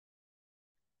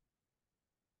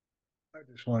I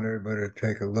just want everybody to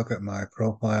take a look at my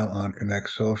profile on Connect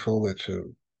Social. It's a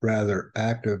rather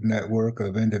active network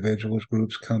of individuals,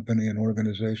 groups, company, and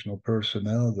organizational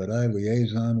personnel that I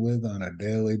liaison with on a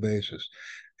daily basis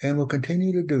and will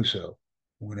continue to do so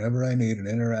whenever I need an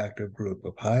interactive group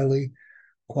of highly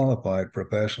qualified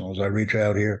professionals. I reach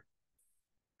out here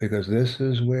because this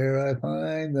is where I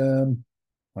find them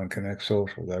on Connect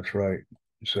Social. That's right.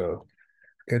 So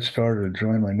get started and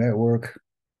join my network.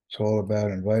 It's all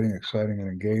about inviting, exciting, and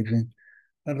engaging.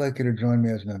 I'd like you to join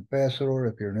me as an ambassador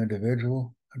if you're an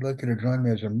individual. I'd like you to join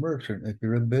me as a merchant if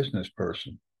you're a business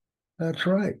person. That's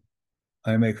right.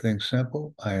 I make things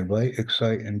simple. I invite,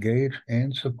 excite, engage,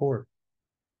 and support.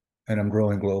 And I'm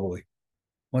growing globally.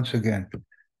 Once again,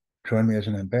 join me as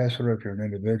an ambassador if you're an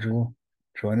individual.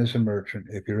 Join as a merchant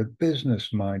if you're a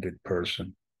business minded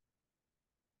person.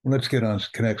 Let's get on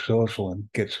Connect Social and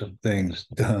get some things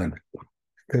done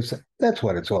because that's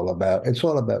what it's all about. It's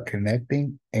all about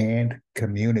connecting and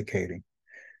communicating.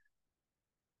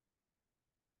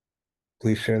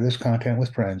 Please share this content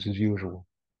with friends as usual.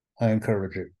 I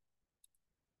encourage it.